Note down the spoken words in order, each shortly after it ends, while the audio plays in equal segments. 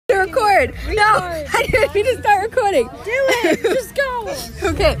record. No, I didn't mean to start recording. Do it. Just go.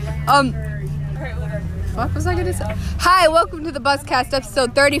 Okay. What was I gonna say? Hi, welcome to the Buzzcast,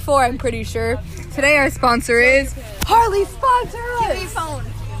 episode 34. I'm pretty sure. Today our sponsor is Harley. Sponsor us. Give me your phone.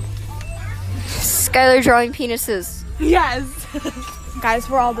 Skylar drawing penises. Yes. Guys,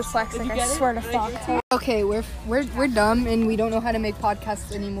 we're all dyslexic. I swear to fuck. Okay, we're dumb and we don't know how to make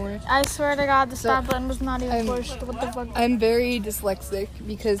podcasts anymore. I swear to God, the stop button was not even pushed. What the fuck? I'm very dyslexic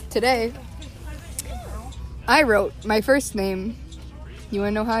because today I wrote my first name. You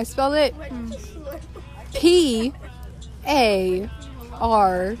wanna know how I spelled it? P-A-R-N-A-O.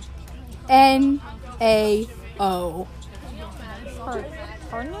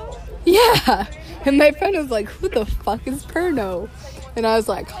 Porno? Yeah. And my friend was like, who the fuck is Perno? And I was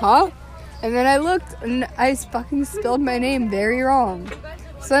like, huh? And then I looked and I fucking spelled my name very wrong.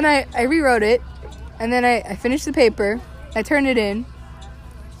 So then I rewrote it. And then I finished the paper. I turned it in.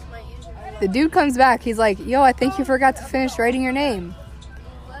 The dude comes back. He's like, yo, I think you forgot to finish writing your name.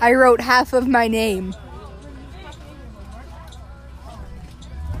 I wrote half of my name.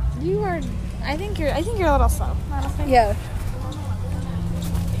 I think you're a little slow, honestly. Yeah.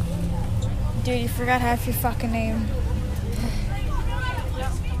 Dude, you forgot half your fucking name.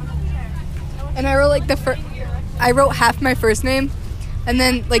 And I wrote I wrote half my first name and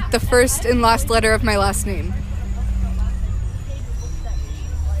then like the first and last letter of my last name.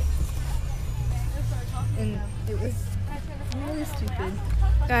 And it was really stupid.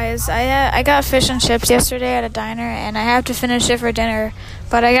 Guys, I got fish and chips yesterday at a diner, and I have to finish it for dinner.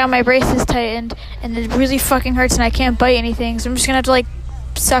 But I got my braces tightened, and it really fucking hurts, and I can't bite anything, so I'm just gonna have to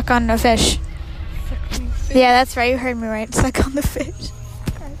suck on a fish. Yeah, that's right. You heard me right. Suck on the fish.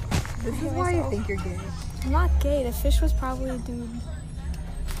 This is why you think you're gay. I'm not gay. The fish was probably a dude.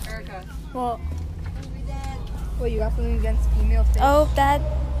 Erica. Well, What, you got something against female fish? oh,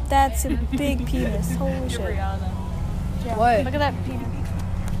 that's a big penis. Holy shit. Yeah. What? Look at that penis.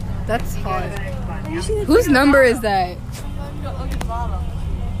 That's hot. Whose number is that?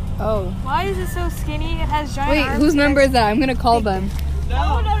 Oh. Why is it so skinny? It has giant Wait, arms. whose number is that? I'm gonna call them.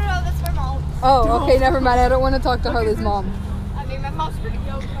 No, that's my mom. Oh, okay, never mind. I don't want to talk to Harley's mom. I mean, my mom's pretty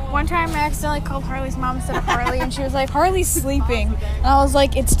young. One time I accidentally called Harley's mom instead of Harley, and she was like, Harley's sleeping. And I was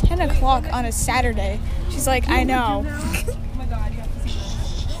like, it's 10 o'clock on a Saturday. She's like, I know.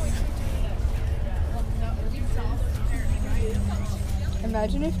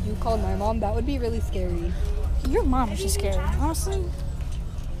 Imagine if you called my mom. That would be really scary. Your mom is just scary, honestly.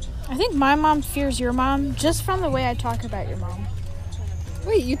 I think my mom fears your mom just from the way I talk about your mom.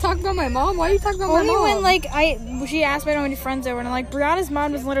 Wait, you talk about my mom? Why are you talking about my mom? Only when she asked me how many friends over, and I'm like, Brianna's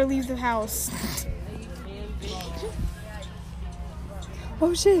mom doesn't let her leave the house.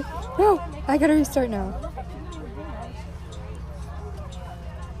 Oh shit! No, I gotta restart now.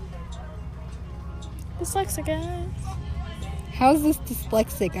 Dyslexic, guys. How's this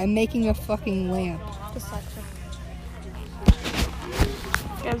dyslexic? I'm making a fucking lamp. Dyslexic.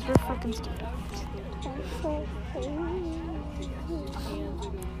 Guys, we're fucking stupid.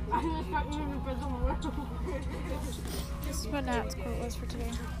 This is what Nat's quote was for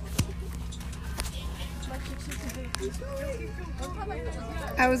today.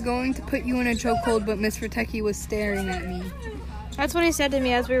 I was going to put you in a chokehold, but Miss Vertecki was staring at me. That's what he said to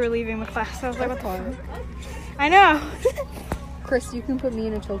me as we were leaving the class. I was like, what the fuck? I know. Chris, you can put me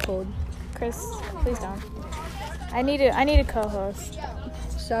in a chokehold. Chris, please don't. I need a co-host.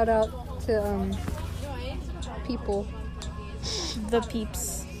 Shout out to people. The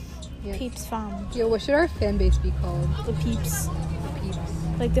Peeps. Yeah. Peeps fam. Yo, what should our fan base be called? The Peeps. Peeps.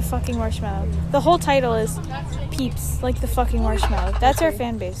 Like the fucking marshmallow. The whole title is Peeps, like the fucking marshmallow. That's our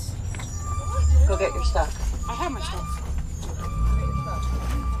fan base. Go get your stuff. I have my stuff.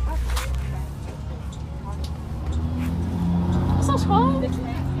 What's up, squad?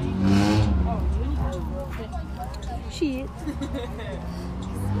 Shit.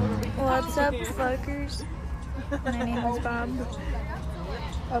 What's up, fuckers? My name is Bob.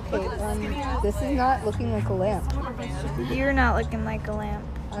 Okay, this is not looking like a lamp. You're not looking like a lamp.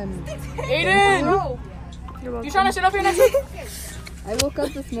 Aiden! You're welcome. You trying to sit up here next week? I woke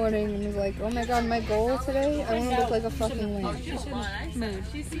up this morning and was like, oh my god, my goal today, I want to look like a fucking lamp. Mood.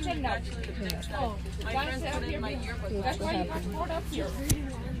 That's what happened.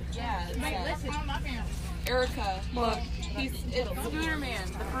 Erica, look. It's Scooter Man.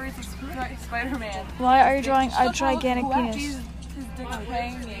 The furry's Spider-Man. Why are you drawing a gigantic penis? His dick's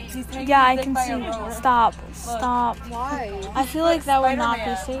hanging. He's hanging Yeah, I his can dick by a see. rope. Stop. Why? I feel like that would not be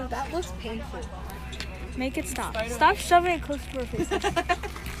Spider-Man. safe. That looks painful. Make it stop. Stop shoving it close to her face.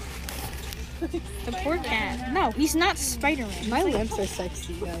 The poor cat. No, he's not Spider-Man. My lamps are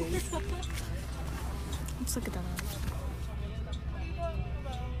sexy, guys. Let's look at that.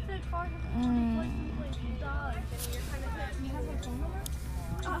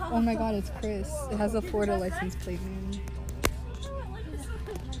 Oh my god, it's Chris. It has a Florida license plate, man.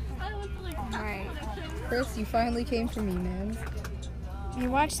 Alright. Chris, you finally came for me, man. We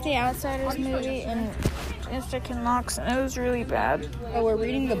watched the Outsiders movie and Instant Locks, and it was really bad. Oh, we're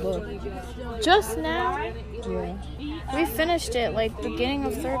reading the book. Just now, Yeah. we finished it like beginning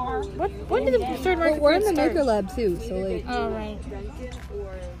of third. When did the third Well, market we're in the start? Maker Lab too, so like. Oh right.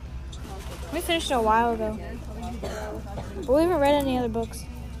 We finished it a while ago. But we haven't read any other books.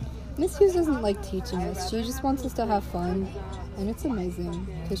 Miss Hughes doesn't like teaching us. She just wants us to have fun, and it's amazing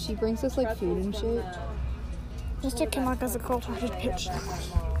because she brings us like food and shit. Mr. Kinlock has a cold-hearted bitch.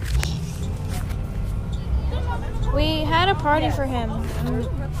 We had a party for him.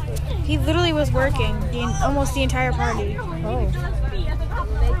 He literally was working almost the entire party. Oh.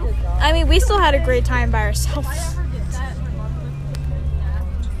 I mean, we still had a great time by ourselves.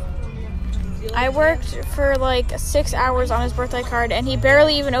 I worked for like 6 hours on his birthday card, and he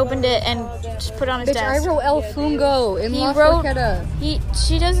barely even opened it and just put it on his Bitch, desk. I wrote El Fungo in La wrote- Forqueta.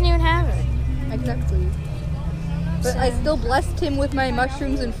 She doesn't even have it. Exactly. But I still blessed him with my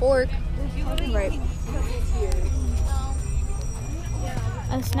mushrooms and fork. Right.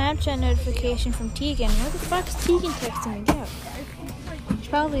 A Snapchat notification from Tegan. What the fuck is Tegan texting me? Get out. She's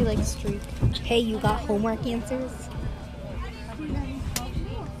probably like streak. Hey, you got homework answers?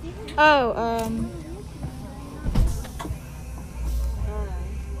 Oh,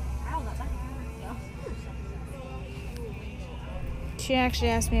 she actually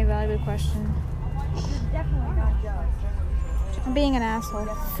asked me a valuable question. I'm being an asshole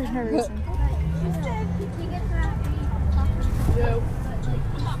for no reason.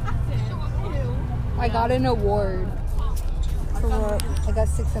 I got an award. For what? I got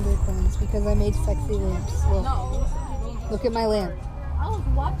 600 coins because I made sexy lamps. Look at my lamp.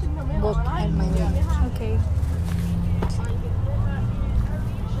 Look at my lamp. Okay.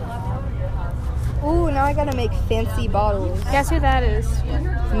 Ooh, now I gotta make fancy bottles. Guess who that is?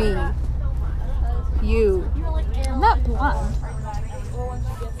 Me. You. I'm not blonde.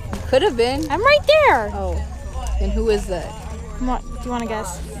 Could have been. I'm right there. Oh. And who is that? What? Do you want to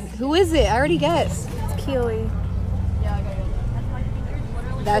guess? Who is it? I already guessed. It's Keely.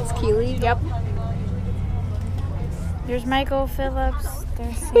 That's Keely? Yep. There's Michael Phillips.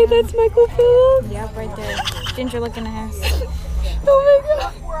 There's Sam. Wait, that's Michael Phillips? Yep, right there. Ginger looking ass. Oh my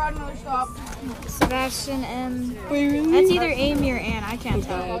god. We're on another stop. Sebastian M. Wait, really? That's either Amy or Ann. I can't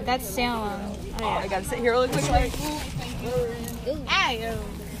tell. That's Salem. Oh, I yeah. gotta sit here really quickly.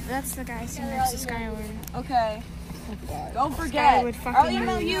 That's the guy sitting next to Skyward. Okay. God. Don't forget. Skylar would I'll fucking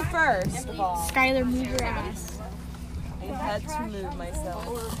email move. you first of all. Skylar, move your ass. I had to move myself.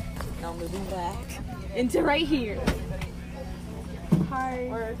 Now I'm moving back into right here. Hi.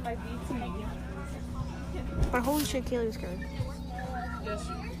 Where's my BT? But holy shit, Keely's good.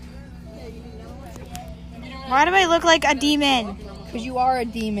 Why do I look like a demon? Because you are a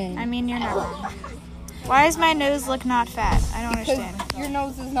demon. I mean, you're not wrong. Why does my nose look not fat? I don't Because understand. your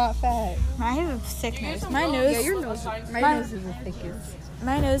nose is not fat. I have a thick nose. My nose. Yeah, your nose. My nose is the thickest.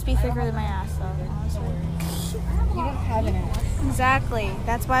 My nose be thicker than my ass, though. Honestly. You don't have an ass. Exactly.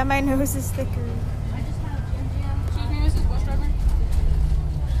 That's why my nose is thicker. Excuse me, Mrs. Bus driver.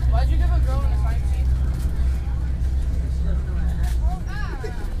 Why'd you give a girl an assignment?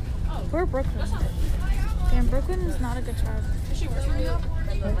 We're Brooklyn. Damn, Brooklyn is not a good child. Is she working for you?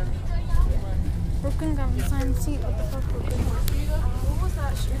 Brooklyn got an assigned seat. What the fuck, Brooklyn? What was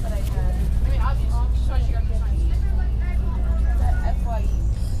that shirt that I had? I mean, obviously, just why she got an assignment. That FYE.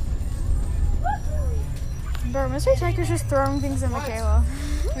 Bro, Mr. Tucker's just throwing things at Michaela.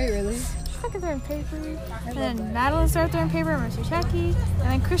 Wait, really? She's fucking throwing paper. And then Madeline started throwing paper at Mr. Chucky. And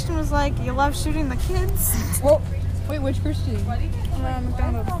then Christian was like, you love shooting the kids. Well, wait, which Christian?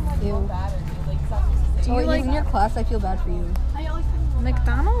 McDonald. Ew. Do you Oh, like in your class, I feel bad for you.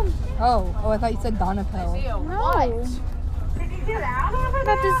 McDonald? Oh, I thought you said Donapel. No. I was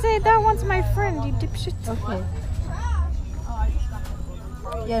about to say that one's my friend, you dipshit. Okay.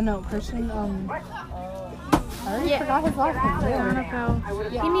 Yeah, no, Christian, I already forgot his last name.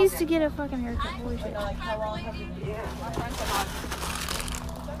 Donapel. He needs to get a fucking haircut. Holy shit. I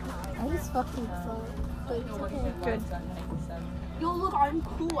just fucking saw it. But it's okay. Good. Yo, look, I'm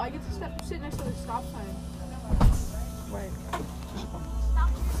cool. I get to sit next to the stop sign.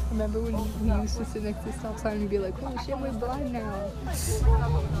 Remember when we used to sit next to the stop sign and be like, oh shit, we're blind now.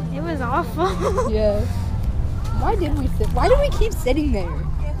 It was awful. Yeah. Why did we keep sitting there?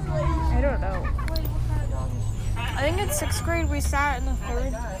 It I don't know. I think in 6th grade we sat in the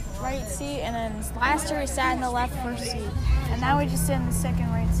 3rd right seat, and then last year we sat in the left first seat, and now we just sit in the 2nd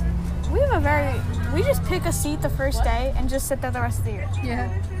right seat. We just pick a seat the first day and just sit there the rest of the year. Yeah.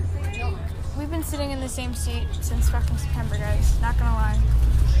 We've been sitting in the same seat since fucking September, guys. Not gonna lie.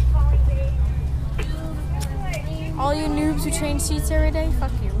 All you noobs who change seats every day,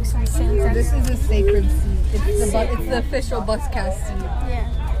 fuck you. We sit in the same thing. This is a sacred seat. It's the official buscast seat. Yeah.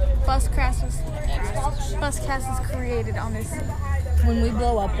 Buscast is created on this seat. When we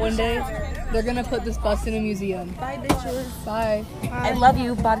blow up one day, they're gonna put this bus in a museum. Bye, bitches. Bye. I love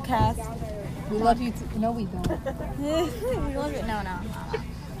you, podcast. We love you too. No, we don't. We love it. No.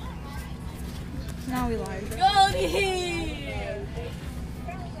 No, we lied.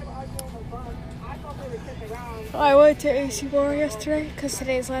 I went to AC Bar yesterday because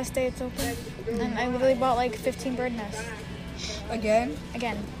today's last day it's open. And I literally bought like 15 bird nests. Again?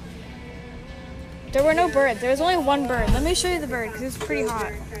 Again. There were no birds. There was only one bird. Let me show you the bird because it's pretty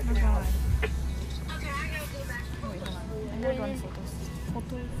hot. I'm not gonna lie. Wait, hold on. I gotta go on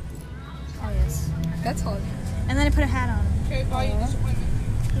photos. Oh, yes. That's hard. And then I put a hat on. Okay, bye.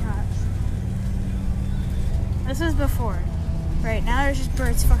 Pretty hot. This was before. Right, now there's just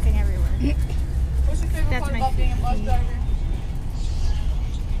birds fucking everywhere. That's my feet.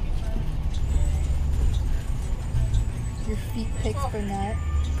 Your feet pics for Nat.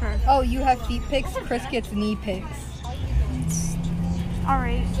 Perfect. Oh, you have feet pics? Chris gets knee pics.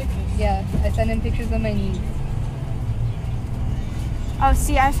 Alright. Yeah, I send him pictures of my knees. Oh,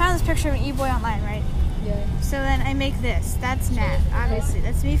 see, I found this picture of an e-boy online, right? Yeah. So then I make this. That's Nat, obviously.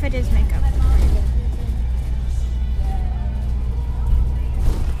 That's me if I did his makeup.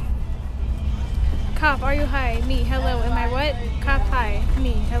 Cop, are you high? Me, hello. Am I what? Cop, hi.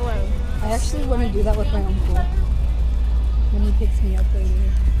 Me, hello. I actually want to do that with my uncle. When he picks me up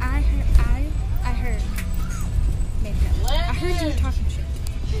later. I heard. Maybe not. I heard you were talking shit.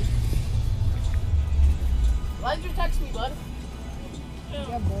 Why did you text me, bud?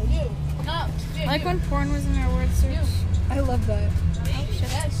 Yeah, bud. No. I like when porn was in our word search. I love that.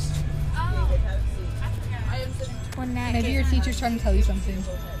 Yes. I am sitting. When Nat Maybe gave- your teacher's trying to tell you something.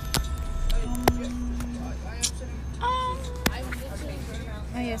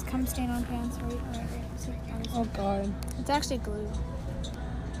 Oh yes, cum stain on pants, right? Oh, God. It's actually glue.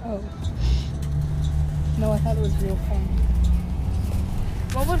 Oh. No, I thought it was real fun.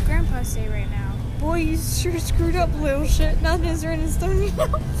 What would Grandpa say right now? Boy, you sure screwed up, little shit. Nothing's written in stone now.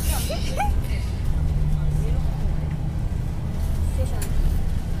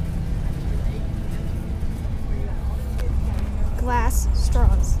 Glass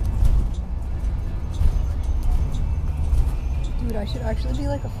straws. Dude, I should actually be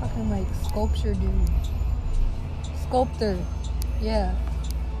like a fucking like sculpture dude. Sculptor. Yeah.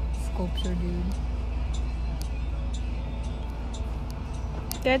 Sculpture dude.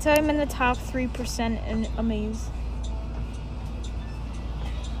 That's how I'm in the top 3% in Amaze.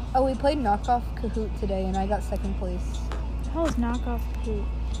 Oh, we played knockoff Kahoot today and I got second place. The hell is knockoff poop?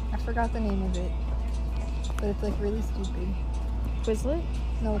 I forgot the name of it. But it's like really stupid. Quizlet?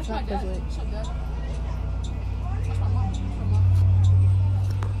 No, it's not Quizlet.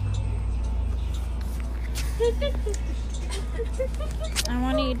 I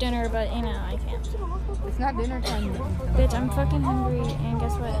want to eat dinner, but you know, I can't. It's not dinner time yet. Bitch, I'm fucking hungry, and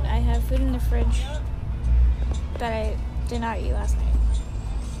guess what? I have food in the fridge that I did not eat last night.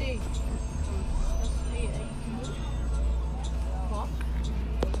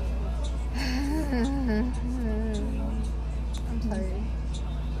 I'm tired.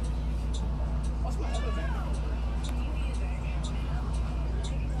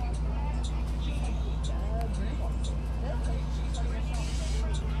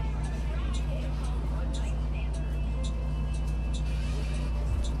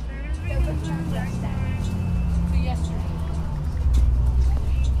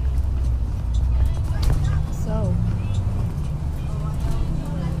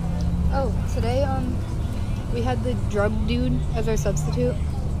 Today, we had the drug dude as our substitute.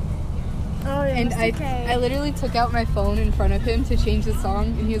 Oh, yeah, And Mr. K. I literally took out my phone in front of him to change the song,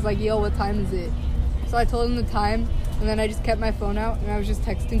 and he was like, yo, what time is it? So I told him the time, and then I just kept my phone out, and I was just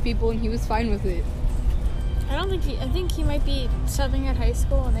texting people, and he was fine with it. I think he might be subbing at high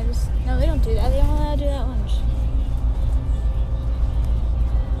school, and no, they don't do that. They don't allow to do that at lunch.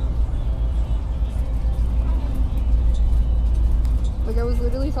 Like, I was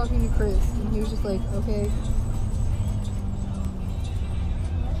literally talking to Chris, and he was just like, okay.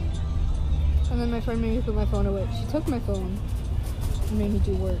 And then my friend made me put my phone away. She took my phone and made me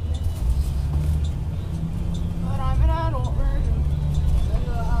do work. But I'm an adult version.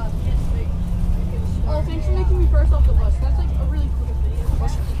 Oh, thanks for making me first off the bus. That's like a really cool video.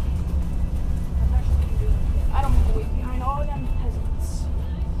 I don't want to wait behind all of them peasants.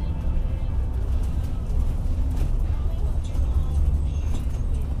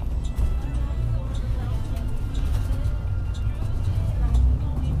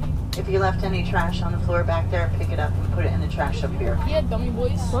 If you left any trash on the floor back there, pick it up and put it in the trash up here. Yeah, dummy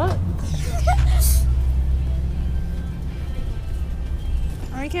boys. What?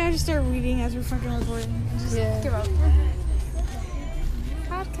 Why can't I just start reading as we're fucking recording? Just Yeah. give up.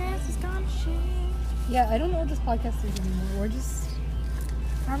 Podcast is gone shit. Yeah, I don't know what this podcast is anymore. We're just...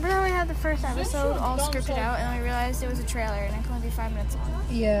 Remember how we had the first episode all scripted out and then we realized it was a trailer and it could only be 5 minutes long?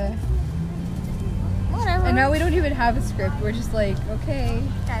 Yeah. Whatever. And now we don't even have a script. We're just like, okay.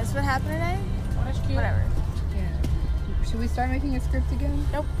 Guys, what happened today? That's cute. Whatever. Yeah. Should we start making a script again?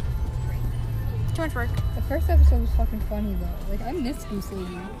 Nope. Too much work. The first episode was fucking funny though. Like, I miss Goose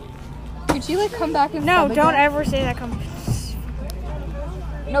Lady. Could she like come back and No, sub don't again? ever say that.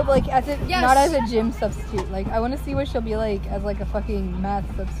 No, but like as a Yes. not as a gym substitute. Like I want to see what she'll be like as like a fucking math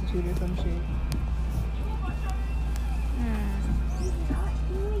substitute or some shit.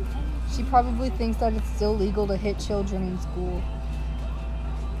 She probably thinks that it's still legal to hit children in school.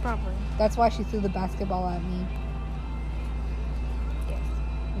 Probably. That's why she threw the basketball at me. Yes.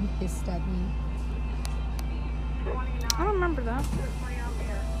 And hissed at me. I don't remember that.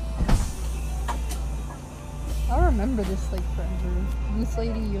 I'll remember this like forever. Goose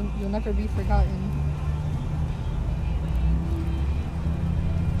Lady, you'll never be forgotten.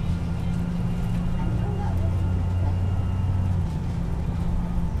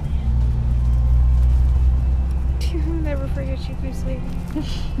 Never forget you, Goose Lady.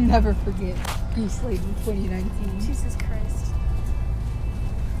 Never forget Goose Lady 2019. Jesus Christ.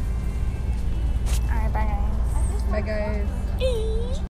 Alright, bye guys. Bye guys.